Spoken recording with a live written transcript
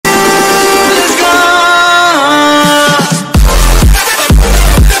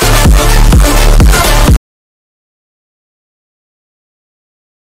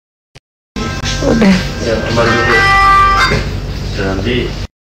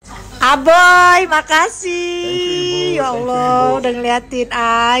Aboy, makasih. Ya Allah, udah ngeliatin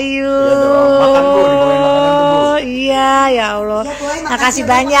Ayu. Iya, ya Allah. Makasih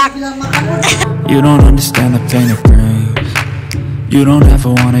banyak. You don't understand the pain it brings. You don't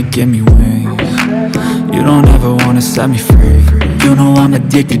ever wanna give me wings. You don't ever wanna set me free. You know I'm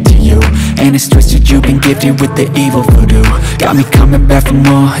addicted to you, and it's twisted, you've been gifted with the evil voodoo. Got me coming back for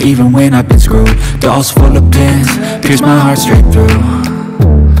more, even when I've been screwed. Dolls full of pins, pierce my heart straight through.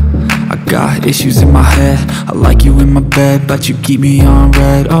 I got issues in my head, I like you in my bed, but you keep me on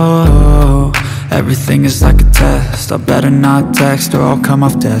red. Oh, everything is like a test, I better not text or I'll come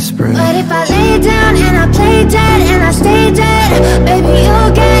off desperate. But if I lay down and I play dead and I stay dead, baby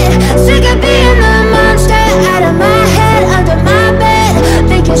you'll get sick of being the monster out of my head, under my bed,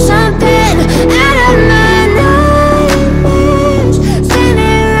 thinking something out of my nightmares,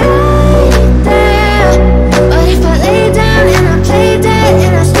 standing right there. But if I lay down and I play dead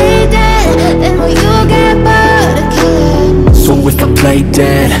and I stay dead, then will you get bored of killing? So if I play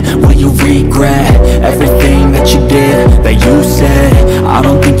dead, will you regret everything that you did, that you said? I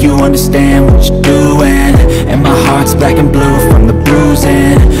don't think you understand what you're doing, and my heart's black and blue from the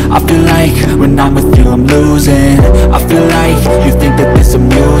bruising. I feel like when I'm with you I'm losing. I feel like you think that this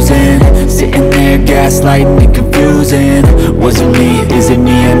amusing, sitting there gaslighting and confusing. Was it me, is it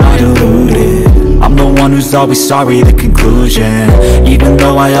me, am I deluded? I'm the one who's always sorry, the conclusion, even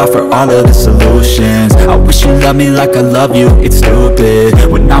though I offer all of the solutions. I wish you loved me like I love you, it's stupid.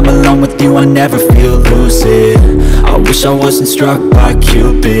 When I'm alone with you I never feel lucid. I wish I wasn't struck by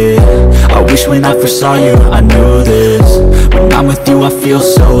Cupid. I wish when I first saw you I knew this. When I'm with you I feel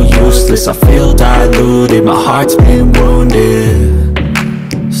so useless, I feel diluted, my heart's been wounded.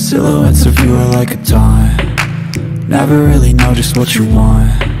 Silhouettes of you are like a dime, never really know just what you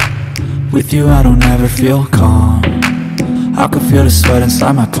want. With you I don't ever feel calm, I can feel the sweat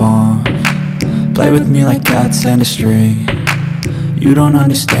inside my palm. Play with me like cats and a string. You don't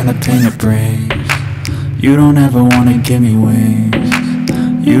understand the pain it brings. You don't ever wanna give me wings.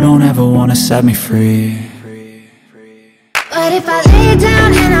 You don't ever wanna set me free. But if I lay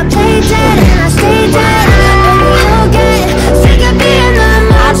down and I play dead and I stay dead, baby you'll get sick of being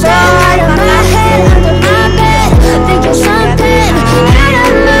the monster out of my head, under my bed, thinking something out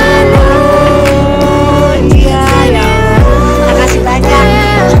of my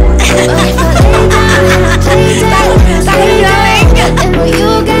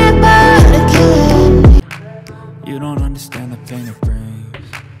You don't understand the pain it brings.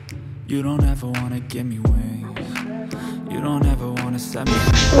 You don't ever wanna give me wings. You don't ever wanna set me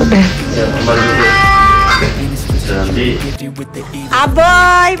free.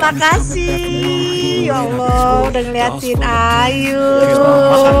 Aboy, makasih. Ya Allah, udah ngeliatin Ayu.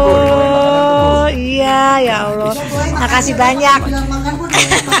 Iya, ya Allah. Makasih banyak.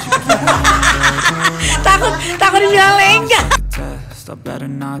 Takut dibilang lengga. I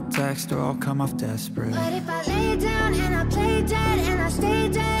better not text or I'll come off desperate. But if I lay down and I play dead and I stay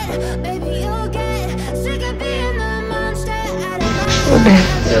dead, baby you'll get sick of being the monster out of my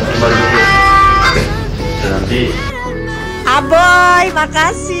head. Aboy,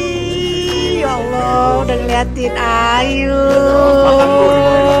 makasih. Ya Allah, udah ngeliatin Ayu.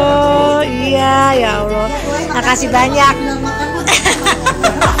 Iya, ya Allah. Makasih banyak.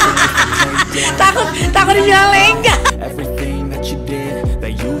 Takut dibilang lengga. Everything that you did,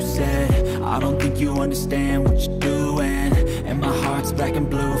 that you said, I don't think you understand what you're doing, and my heart's black and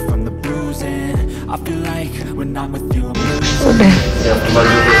blue from the bruising. I feel like when I'm with you I'm losing.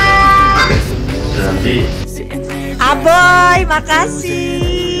 Aboy,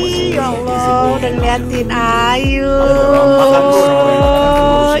 makasih. Ya Allah, udah ngeliatin Ayu.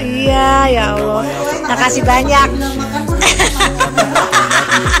 Iya, ya Allah. Makasih banyak.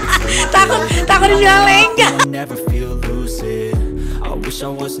 Takut dibilang lengga. Never feel lucid. I wish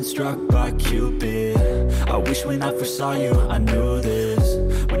I wasn't struck by Cupid. I wish when I first saw you I knew this.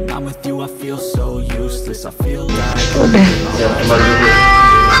 When I'm with you I feel so useless, I feel like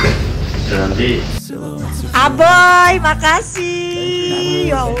Aboy,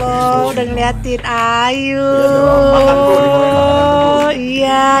 makasih. Ya Allah, udah ngeliatin Ayu.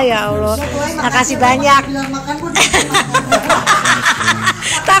 Iya, ya Allah. Makasih banyak.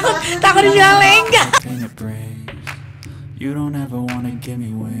 Takut dibilang lengga. You don't ever wanna give me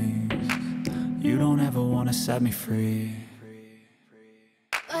wings. You don't ever wanna set me free.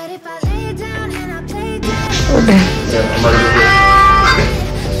 But if I lay down and I play dead,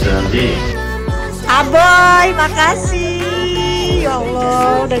 Aboy, makasih. Ya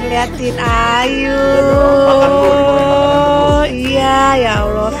Allah, udah ngeliatin Ayu. Iya, ya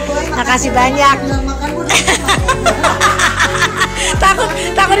Allah. Makasih banyak.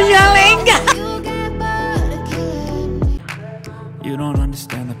 Takut dibilang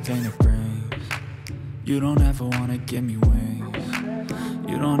pain it brings. You don't ever wanna give me wings.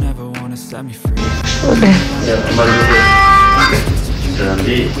 You don't ever wanna set me free. Ya, kembali dulu.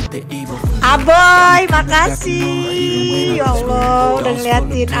 Nanti Aboy, makasih. Ya Allah, udah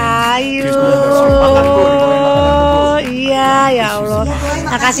ngeliatin Ayu. Iya, ya Allah.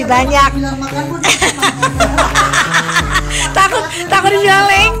 Makasih banyak. takut dibilang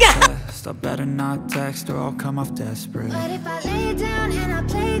lengga. I better not text or I'll come off desperate. But if I lay down and I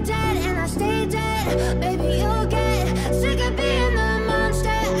play dead and I stay dead, baby you'll get sick of being the monster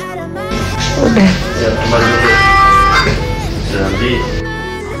out of my head. ya, kembali dulu. Nanti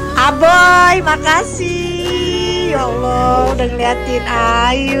Aboy, makasih. Ya Allah, udah ngeliatin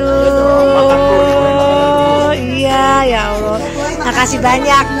Ayu. Iya, ya Allah. Makasih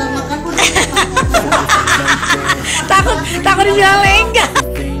banyak. takut dibilang lengga.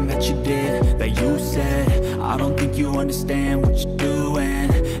 Everything that you did, that you said, I don't think you understand what you're doing.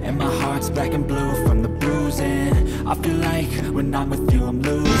 And my heart's black and blue from the bruising. I feel like when I'm with you I'm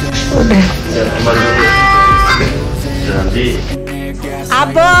losing. ya, kembali dulu. Nanti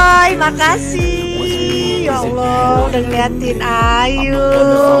Aboy, makasih. Ya Allah, udah ngeliatin Ayu.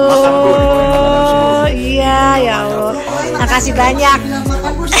 Iya, ya Allah. Makasih banyak.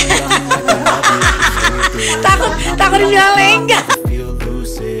 takut dibilang lengga. feel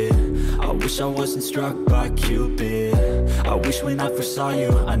lucid. I wish I wasn't struck by Cupid. I wish when I first saw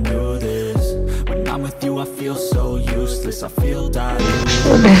you I knew this. When I'm with you I feel so useless. I feel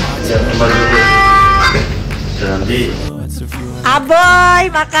diluted. ya, kembali dulu. Nanti Aboy,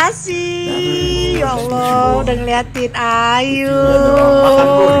 makasih. Ya Allah, udah ngeliatin Ayu.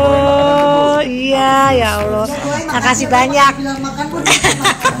 Iya, ya Allah. Makasih banyak.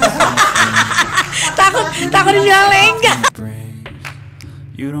 takut dibilang lengga.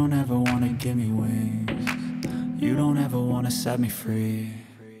 You don't ever wanna give me wings. You don't ever wanna set me free.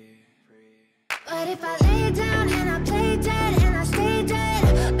 But if I lay down and I play dead and I stay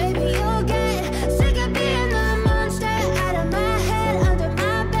dead, baby you'll get sick of being the monster out of my head, under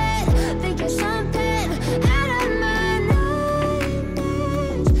my bed, thinking something out of my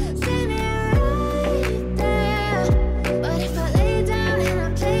nightmares. See me right there. But if I lay down and I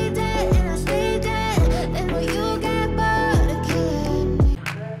play dead and I stay dead, then will you get bored of killing me?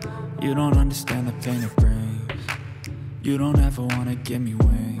 You don't understand the pain it brings. You don't ever wanna give me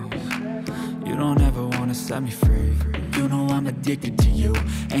wings. You don't ever wanna set me free. You know I'm addicted to you,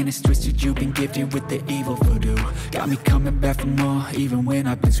 and it's twisted. You've been gifted with the evil voodoo. Got me coming back for more, even when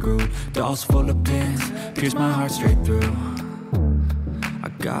I've been screwed. Dolls full of pins, pierce my heart straight through. I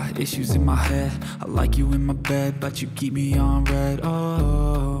got issues in my head. I like you in my bed, but you keep me on red.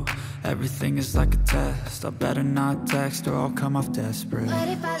 Oh, everything is like a test. I better not text or I'll come off desperate. But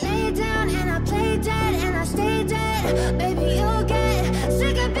if I lay down and I play dead and I stay dead, baby you'll get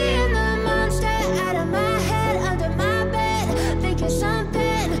sick of being the monster out of my head, under my bed, thinking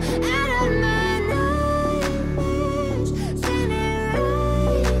something out of my nightmares. See me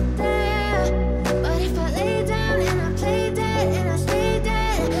right there. But if I lay down and I play dead and I stay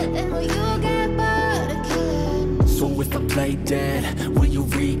dead, then will you get bored of killing me? So if I play dead, will you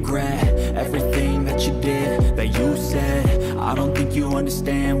regret everything that you did, that you said? I don't think you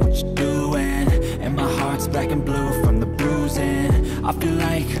understand what you're doing. And my heart's black and blue from the bruising. I feel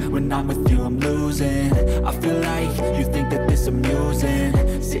like when I'm with you I'm losing. I feel like you think that this amusing.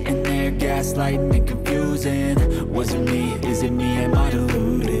 Sitting there gaslighting and confusing. Was it me? Is it me? Am I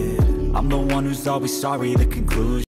deluded? I'm the one who's always sorry, the conclusion.